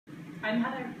I'm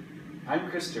Heather.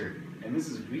 I'm Krister, and this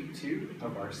is week 2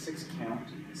 of our 6-count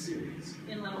series.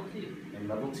 In level 2. In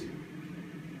level 2.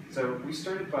 So we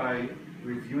started by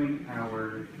reviewing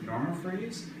our normal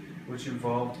phrase, which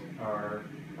involved our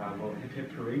little hip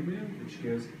hip hooray move, which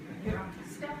goes hip, Rock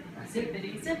step,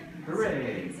 zippity zip,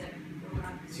 hooray. zippity zip,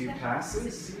 rock 2 step,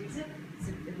 passes, zippity zip,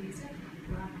 zippity zip,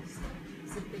 rock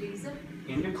step, zippity zip,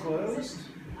 into closed,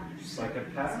 just like a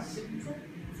pass, zippity zip,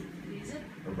 zippity zip,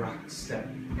 a rock step,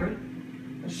 break,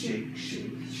 a shake,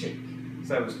 shake, shake.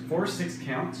 So that was 4 6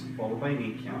 counts followed by an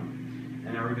 8 count.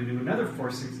 And now we're going to do another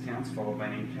 4 6 counts followed by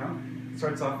an 8 count. It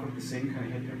starts off with the same kind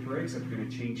of hip hip hooray, except we're going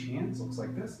to change hands. Looks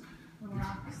like this.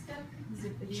 rock step,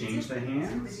 zippity Change zip, the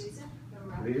hands. zippity zip,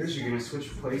 rock Leaders, you're going to switch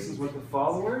places with the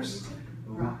followers.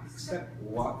 Rock, step,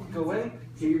 walk away.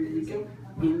 Here you go.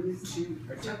 Into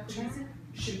a touch,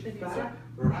 shake back,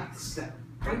 rock, step,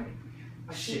 break,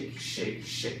 a shake, shake,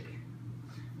 shake.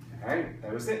 All right,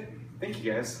 that was it. Thank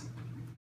you guys.